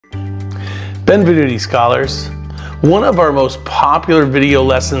Benvenuti scholars. One of our most popular video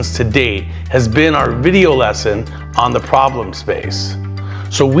lessons to date has been our video lesson on the problem space.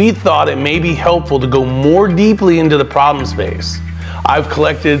 So we thought it may be helpful to go more deeply into the problem space. I've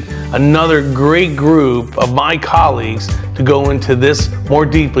collected another great group of my colleagues to go into this more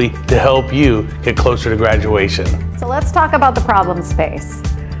deeply to help you get closer to graduation. So let's talk about the problem space.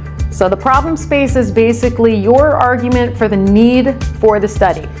 So the problem space is basically your argument for the need for the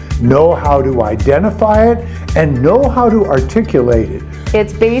study. Know how to identify it and know how to articulate it.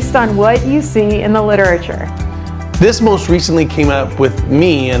 It's based on what you see in the literature. This most recently came up with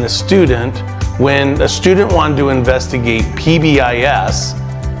me and a student when a student wanted to investigate PBIS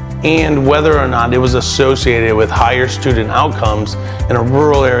and whether or not it was associated with higher student outcomes in a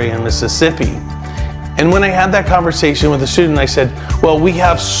rural area in Mississippi. And when I had that conversation with the student, I said, well, we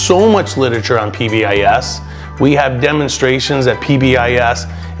have so much literature on PBIS. We have demonstrations that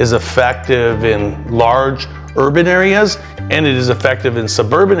PBIS is effective in large urban areas and it is effective in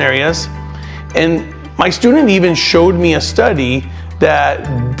suburban areas. And my student even showed me a study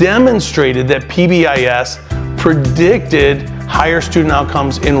that demonstrated that PBIS predicted higher student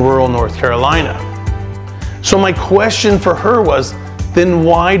outcomes in rural North Carolina. So my question for her was, then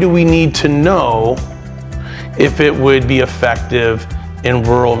why do we need to know if it would be effective in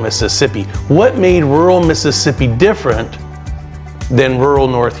rural Mississippi? What made rural Mississippi different than rural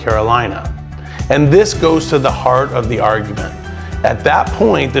North Carolina? And this goes to the heart of the argument. At that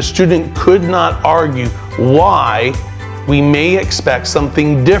point, the student could not argue why we may expect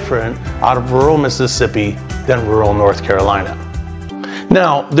something different out of rural Mississippi than rural North Carolina.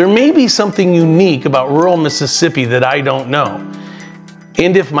 Now, there may be something unique about rural Mississippi that I don't know.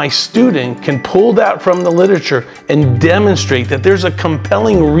 And if my student can pull that from the literature and demonstrate that there's a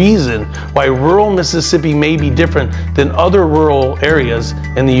compelling reason why rural Mississippi may be different than other rural areas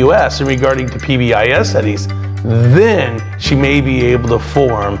in the US in regarding to PBIS studies, then she may be able to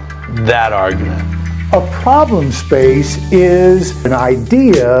form that argument. A problem space is an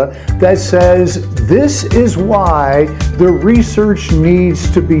idea that says this is why the research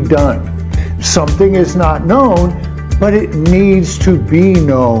needs to be done. Something is not known, but it needs to be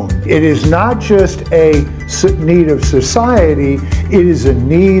known. It is not just a need of society, it is a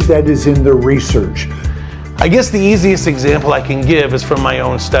need that is in the research. I guess the easiest example I can give is from my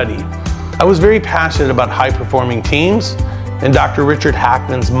own study. I was very passionate about high-performing teams and Dr. Richard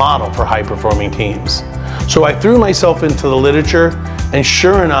Hackman's model for high-performing teams. So I threw myself into the literature, and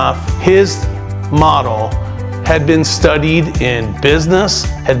sure enough, his model had been studied in business,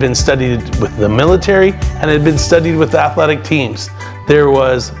 had been studied with the military, and had been studied with athletic teams. There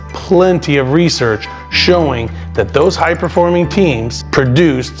was plenty of research showing that those high-performing teams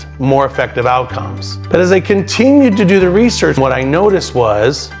produced more effective outcomes. But as I continued to do the research, what I noticed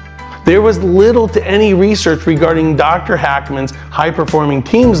was there was little to any research regarding Dr. Hackman's high-performing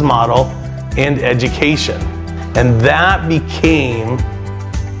teams model and education. And that became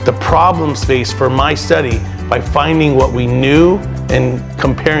the problem space for my study by finding what we knew and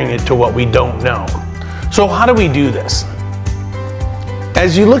comparing it to what we don't know. So how do we do this?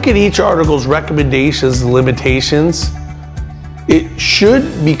 As you look at each article's recommendations and limitations, it should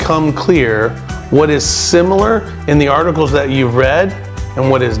become clear what is similar in the articles that you've read and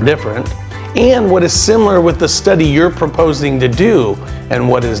what is different, and what is similar with the study you're proposing to do and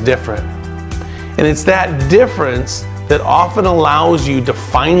what is different. And it's that difference that often allows you to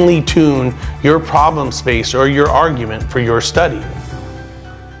finely tune your problem space or your argument for your study.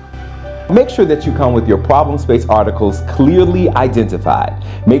 Make sure that you come with your problem space articles clearly identified.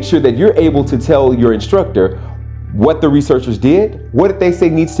 Make sure that you're able to tell your instructor what the researchers did, what they say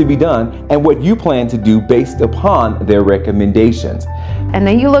needs to be done, and what you plan to do based upon their recommendations. And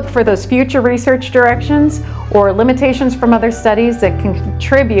then you look for those future research directions or limitations from other studies that can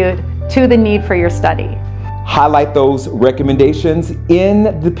contribute to the need for your study. Highlight those recommendations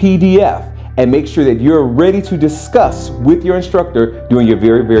in the PDF and make sure that you're ready to discuss with your instructor during your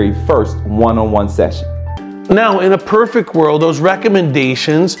very first one-on-one session. Now, in a perfect world, those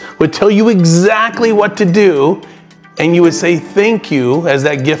recommendations would tell you exactly what to do, and you would say thank you as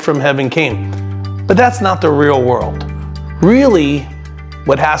that gift from heaven came. But that's not the real world. Really,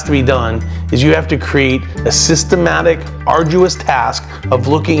 what has to be done is you have to create a systematic, arduous task of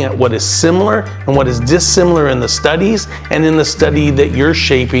looking at what is similar and what is dissimilar in the studies and in the study that you're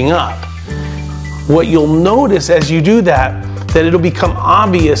shaping up. What you'll notice as you do that it'll become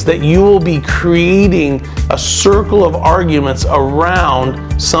obvious that you will be creating a circle of arguments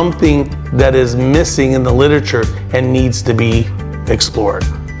around something that is missing in the literature and needs to be explored.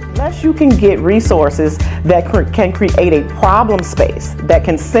 Unless you can get resources that can create a problem space that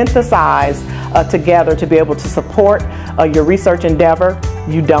can synthesize together to be able to support your research endeavor,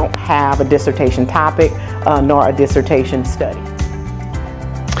 you don't have a dissertation topic nor a dissertation study.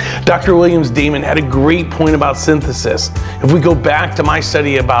 Dr. Williams-Damond had a great point about synthesis. If we go back to my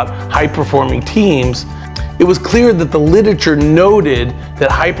study about high-performing teams, it was clear that the literature noted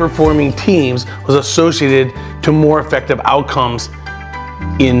that high-performing teams was associated to more effective outcomes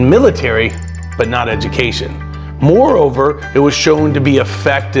in military, but not education. Moreover, it was shown to be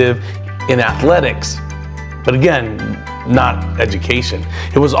effective in athletics, but again, not education.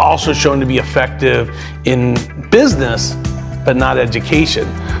 It was also shown to be effective in business, but not education.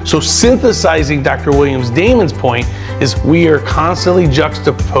 So synthesizing Dr. Williams-Damond's point is we are constantly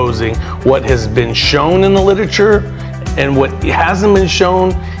juxtaposing what has been shown in the literature and what hasn't been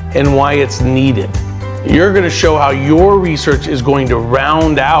shown and why it's needed. You're going to show how your research is going to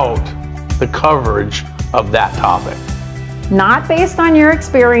round out the coverage of that topic. Not based on your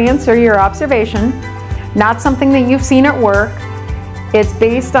experience or your observation, not something that you've seen at work. It's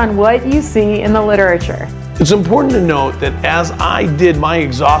based on what you see in the literature. It's important to note that as I did my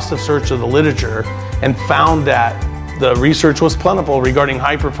exhaustive search of the literature and found that the research was plentiful regarding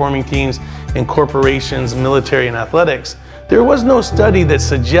high-performing teams in corporations, military, and athletics, there was no study that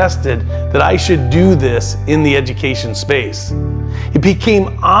suggested that I should do this in the education space. It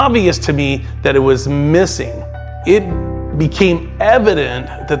became obvious to me that it was missing. It became evident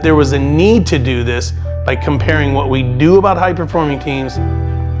that there was a need to do this by comparing what we knew about high-performing teams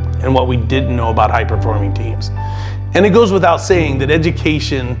and what we didn't know about high-performing teams. And it goes without saying that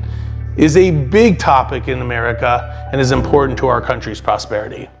education is a big topic in America and is important to our country's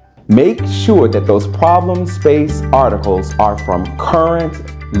prosperity. Make sure that those problem space articles are from current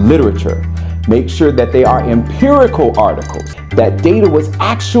literature. Make sure that they are empirical articles, that data was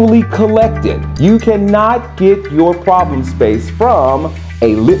actually collected. You cannot get your problem space from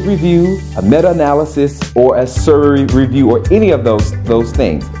a lit review, a meta-analysis, or a survey review, or any of those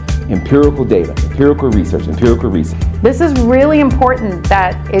things. Empirical data, empirical research, empirical research. This is really important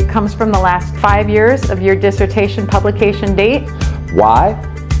that it comes from the last 5 years of your dissertation publication date. Why?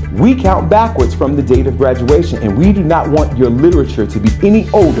 We count backwards from the date of graduation, and we do not want your literature to be any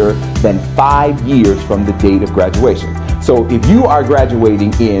older than 5 years from the date of graduation. So if you are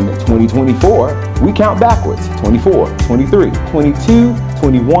graduating in 2024, we count backwards. 24, 23, 22,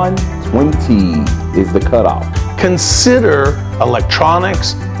 21, 20 is the cutoff. Consider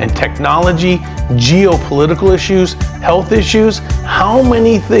electronics and technology, geopolitical issues, health issues. How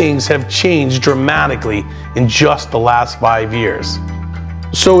many things have changed dramatically in just the last 5 years?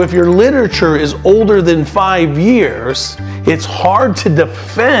 So if your literature is older than 5 years, it's hard to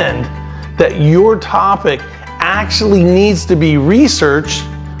defend that your topic actually needs to be researched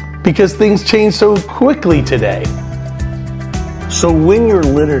because things change so quickly today. So when your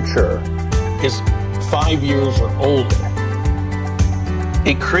literature is 5 years or older,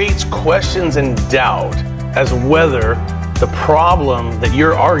 it creates questions and doubt as whether the problem that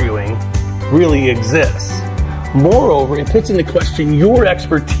you're arguing really exists. Moreover, it puts into question your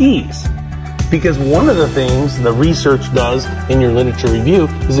expertise, because one of the things the research does in your literature review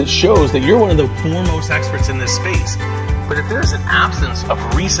is it shows that you're one of the foremost experts in this space. But if there's an absence of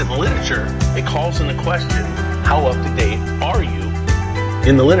recent literature, it calls into question how up to date are you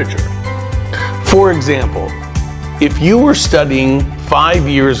in the literature. For example, if you were studying 5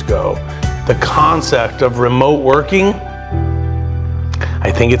 years ago the concept of remote working,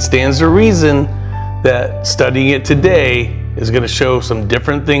 I think it stands to reason that studying it today is going to show some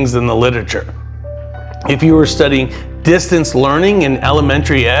different things than the literature. If you were studying distance learning in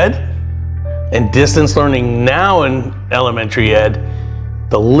elementary ed and distance learning now in elementary ed,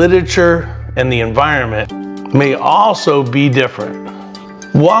 the literature and the environment may also be different.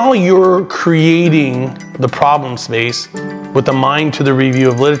 While you're creating the problem space with a mind to the review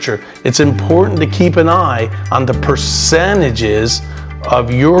of literature, it's important to keep an eye on the percentages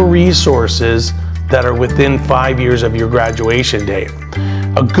of your resources that are within 5 years of your graduation date.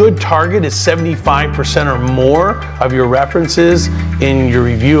 A good target is 75% or more of your references in your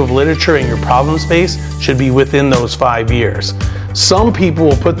review of literature and your problem space should be within those 5 years. Some people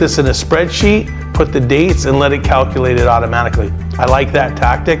will put this in a spreadsheet, put the dates, and let it calculate it automatically. I like that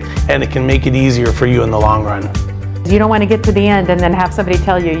tactic, and it can make it easier for you in the long run. You don't want to get to the end and then have somebody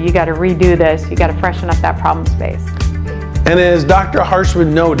tell you, you got to redo this, you got to freshen up that problem space. And as Dr.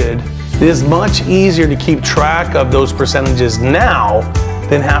 Harshman noted, it is much easier to keep track of those percentages now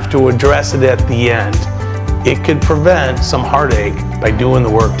than have to address it at the end. It could prevent some heartache by doing the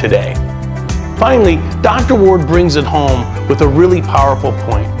work today. Finally, Dr. Ward brings it home with a really powerful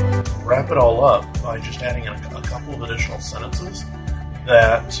point. Wrap it all up by just adding in a couple of additional sentences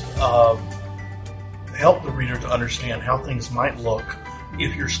that help the reader to understand how things might look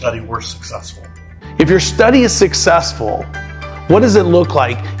if your study were successful. If your study is successful, what does it look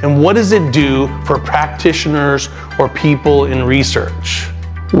like and what does it do for practitioners or people in research?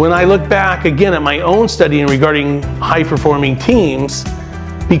 When I look back again at my own study regarding high-performing teams,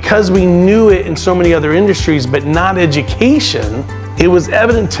 because we knew it in so many other industries but not education, it was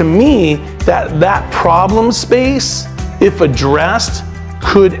evident to me that that problem space, if addressed,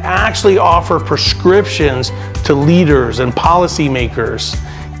 could actually offer prescriptions to leaders and policymakers.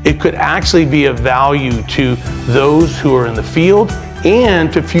 It could actually be of value to those who are in the field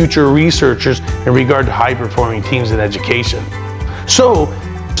and to future researchers in regard to high-performing teams in education. So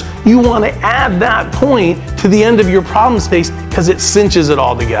you want to add that point to the end of your problem space because it cinches it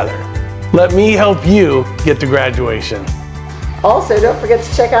all together. Let me help you get to graduation. Also, don't forget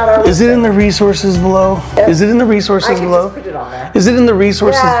to check out our Is it in the resources below? Yep. Is it in the resources below? Just put it on there. Is it in the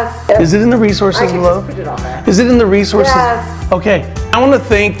resources? Yes. Is it in the resources below? Just put it on there. Is it in the resources? Yes. Okay. I want to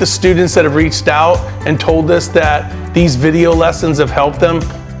thank the students that have reached out and told us that these video lessons have helped them.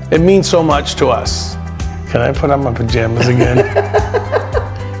 It means so much to us. Can I put on my pajamas again?